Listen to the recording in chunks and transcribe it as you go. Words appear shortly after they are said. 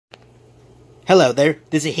Hello there,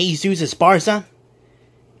 this is Jesus Esparza,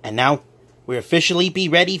 and now we're officially be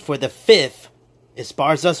ready for the 5th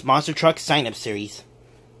Esparza's Monster Truck sign-up series.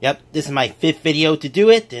 Yep, this is my 5th video to do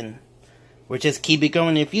it, and we'll just keep it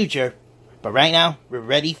going in the future. But right now, we're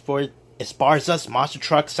ready for Esparza's Monster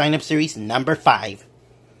Truck sign-up series number 5.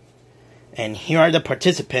 And here are the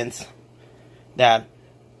participants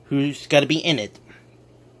who's got to be in it.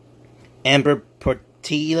 Amber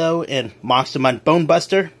Portillo and Monster Bone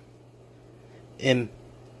Buster. And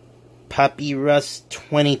Papyrus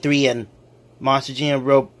 23 and Monster Jam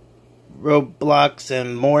Roblox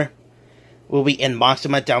and more will be in Monster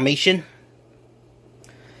Dalmatian.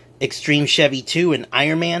 Extreme Chevy 2 and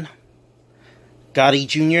Iron Man. Gotti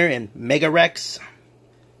Jr. and Mega Rex.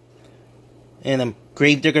 And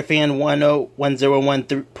Gravedigger Fan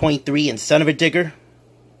 101.3 and Son of a Digger.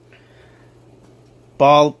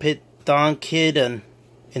 Ball Pit Don Kid and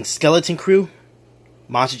Skeleton Crew.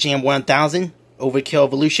 Monster Jam 1000. Overkill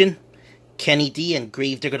Evolution, Kenny D and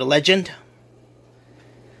Gravedigger the Legend,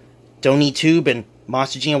 Donny Tube and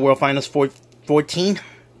Monster Jam World Finals 14,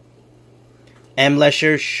 M.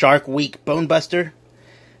 Lesher, Shark Week Bone Buster,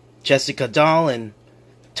 Jessica Doll and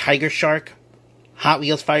Tiger Shark, Hot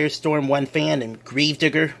Wheels Firestorm 1 Fan and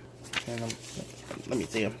Gravedigger, and let me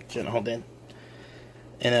see, I'm trying to hold in,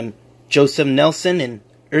 and Joseph Nelson and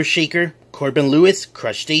Earthshaker, Corbin Lewis,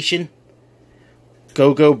 Crush Station,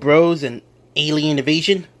 Go-Go Bros and Alien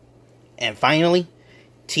Invasion, and finally,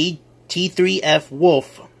 T3F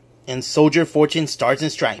Wolf and Soldier Fortune Stars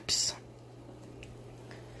and Stripes.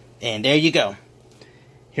 And there you go.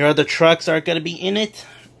 Here are the trucks that are going to be in it.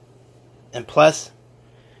 And plus,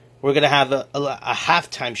 we're going to have a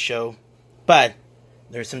halftime show. But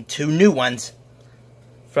there's some 2 new ones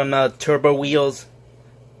from the Turbo Wheels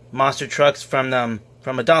monster trucks from a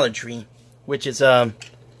Dollar Tree. Which is,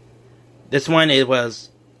 this one, it was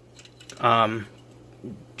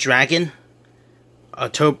Dragon, a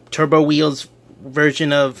Turbo Wheels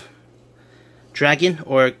version of Dragon,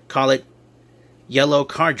 or call it Yellow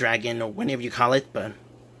Car Dragon, or whatever you call it, but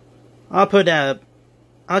I'll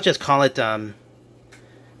just call it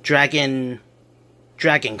Dragon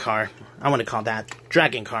Car. I want to call that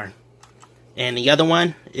Dragon Car. And the other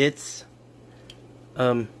one, it's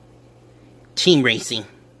Team Racing.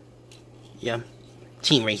 Yeah,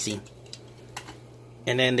 Team Racing.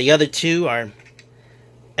 And then the other 2 are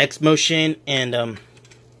X-Motion and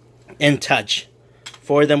Touch.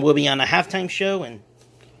 4 of them will be on a halftime show and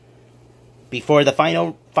before the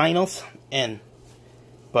finals.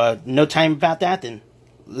 But no time about that, then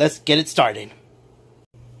let's get it started.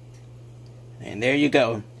 And there you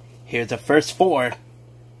go. Here's the first 4.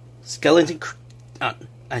 Skeleton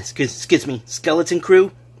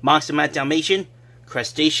Crew, Monster Dalmatian,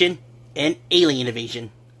 Crustacean, and Alien Invasion.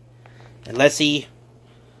 And let's see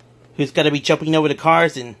who's got to be jumping over the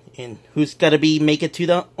cars and who's got to be make it to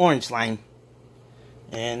the orange line.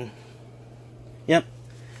 And, yep.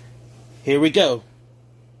 Here we go.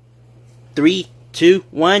 3, 2,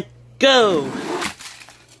 1, go!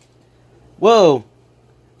 Whoa!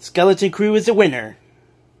 Skeleton Crew is the winner.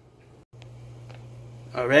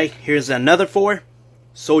 Alright, here's another 4.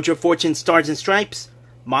 Soldier Fortune Stars and Stripes,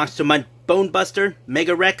 Monster Bone Buster,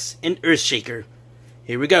 Mega Rex, and Earthshaker.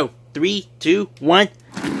 Here we go. 3, 2, 1,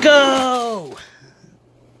 go!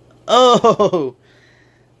 Oh,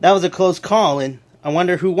 that was a close call, and I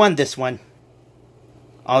wonder who won this one.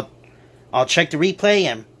 I'll check the replay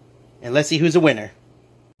and let's see who's the winner.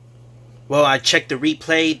 Well, I checked the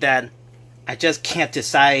replay that I just can't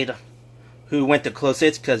decide who went the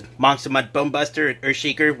closest because Monster Bone Buster and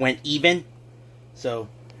Earthshaker went even. So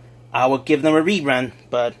I will give them a rerun,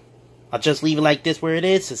 but I'll just leave it like this where it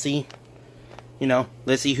is to see. You know,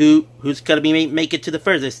 let's see who's gonna be make it to the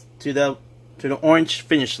furthest to the orange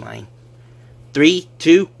finish line. 3,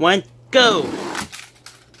 2, 1, go!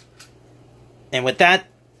 And with that,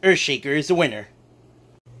 Earthshaker is the winner.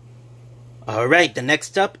 Alright, the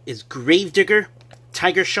next up is Gravedigger,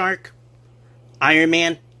 Tiger Shark, Iron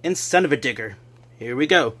Man, and Son of a Digger. Here we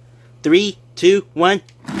go. 3, 2, 1,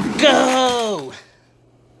 go!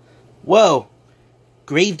 Whoa!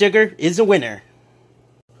 Gravedigger is the winner.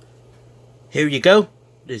 Here you go.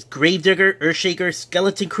 This Gravedigger, Earthshaker,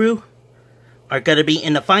 Skeleton Crew are going to be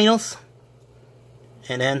in the finals.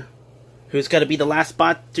 And then, who's going to be the last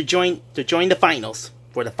spot to join the finals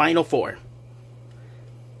for the final 4?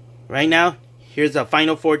 Right now, here's the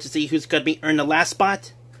final 4 to see who's going to earn the last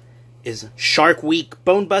spot. Is Shark Week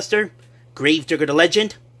Bone Buster, Gravedigger the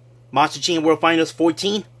Legend, Monster Jam World Finals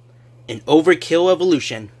 14, and Overkill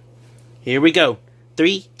Evolution. Here we go.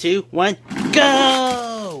 3, 2, 1,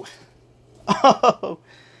 go!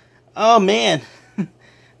 Oh man.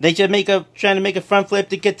 They just trying to make a front flip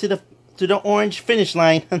to get to the orange finish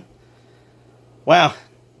line. Wow.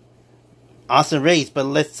 Awesome race, but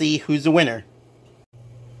let's see who's the winner.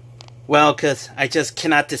 Well, because I just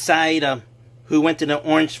cannot decide who went to the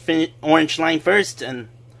orange line first, and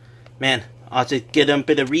man, I'll just get a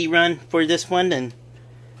bit of rerun for this one, and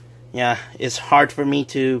yeah, it's hard for me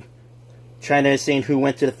to try to understand who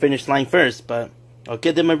went to the finish line first, but I'll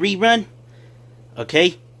give them a rerun.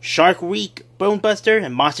 Okay, Shark Week Bone Buster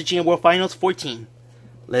and Monster Jam World Finals 14.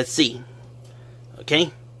 Let's see.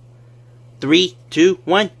 Okay, 3, 2,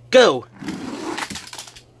 1, go!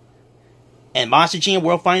 And Monster Jam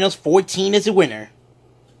World Finals 14 is the winner.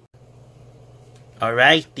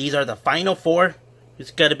 Alright, these are the final 4.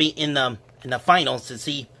 Who's got to be in the finals to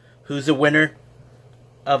see who's the winner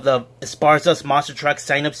of the Esparza's Monster Truck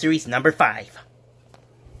Sign-Up Series number 5.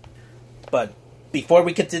 But before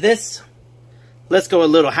we get to this, let's go a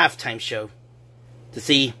little halftime show to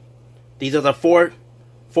see. These are the four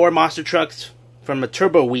monster trucks from the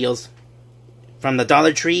turbo wheels from the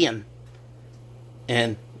Dollar Tree,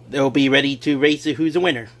 and they'll be ready to race to who's the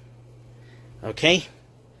winner. Okay,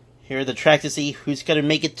 here are the tracks to see who's gonna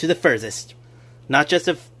make it to the furthest. Not just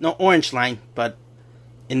the orange line, but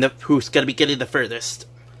in the who's gonna be getting the furthest.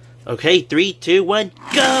 Okay, 3, 2, 1,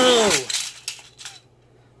 go!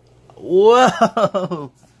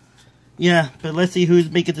 Whoa! Yeah, but let's see who's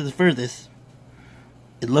making it to the furthest.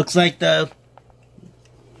 It looks like the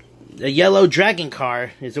yellow dragon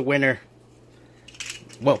car is a winner.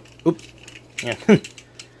 Whoa! Oop! Yeah.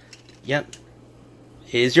 Yep.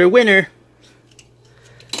 Here's your winner.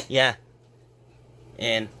 Yeah.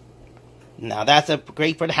 And now that's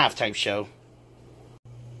great for the halftime show.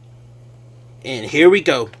 And here we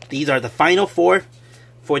go. These are the final 4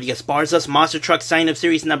 for the Esparza's Monster Truck Sign-Up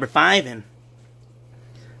Series number 5. And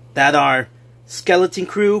that are Skeleton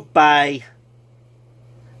Crew by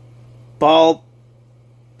Ball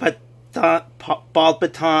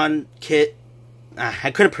Baton Kid.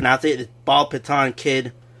 I couldn't pronounce it. It's Ball Baton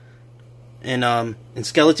Kid and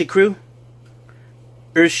Skeleton Crew.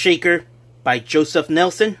 Earthshaker by Joseph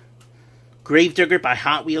Nelson. Gravedigger by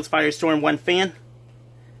Hot Wheels Firestorm 1 Fan.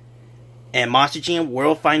 And Monster Jam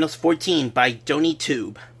World Finals 14 by Donny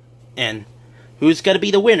Tube. And who's going to be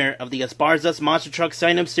the winner of the Esparza's Monster Truck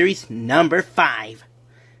Sign-Up Series number 5?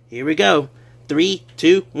 Here we go. 3,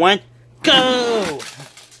 2, 1, go!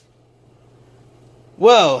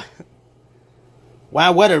 Whoa.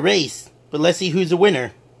 Wow, what a race. But let's see who's the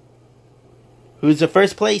winner. Who's the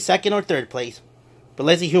first place, second, or third place? But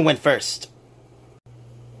let's see who went first.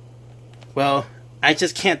 Well, I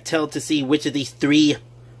just can't tell to see which of these 3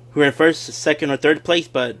 who are in first, second, or third place,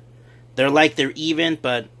 but they're even,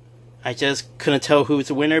 but I just couldn't tell who's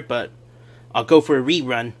the winner, but I'll go for a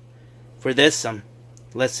rerun for this.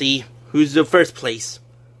 Let's see who's the first place,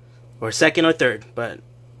 or second or third, but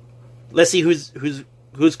let's see who's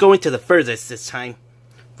going to the furthest this time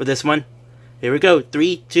for this one. Here we go.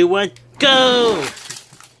 3, 2, 1, go!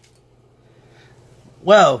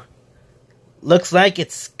 Well, looks like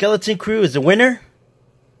it's Skeleton Crew is the winner.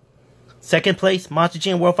 Second place, Monster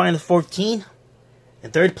Jam World Finals 14.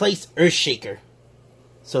 And third place, Earthshaker.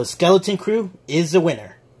 So Skeleton Crew is the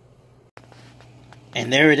winner.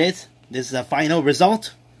 And there it is. This is the final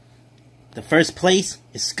result. The first place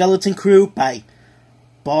is Skeleton Crew by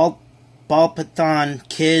Ball Python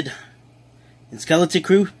Kid and Skeleton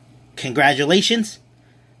Crew. Congratulations.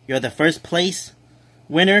 You're the first place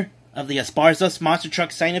winner of the Esparza's Monster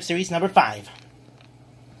Truck Sign-Up Series number 5.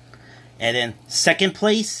 And then second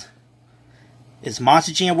place is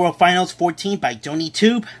Monster Jam World Finals 14 by Donny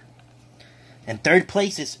Tube. And third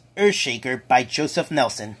place is Earthshaker by Joseph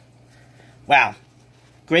Nelson. Wow.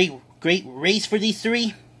 Great race for these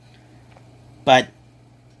 3. But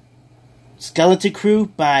Skeleton Crew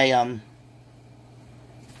by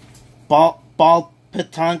Ball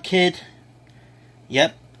Python Kid.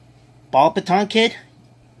 Yep. Ball Python Kid.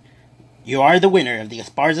 You are the winner of the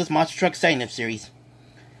Esparza's Monster Truck Sign-Up Series.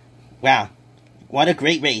 Wow. What a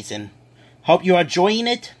great race. And hope you are enjoying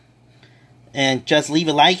it. And just leave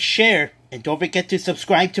a like, share, and don't forget to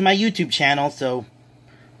subscribe to my YouTube channel. So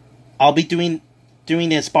I'll be doing the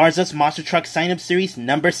Esparza's Monster Truck Sign-Up Series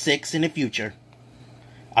number 6 in the future.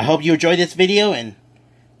 I hope you enjoyed this video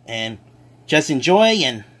and just enjoy,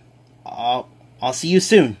 and I'll see you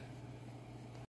soon.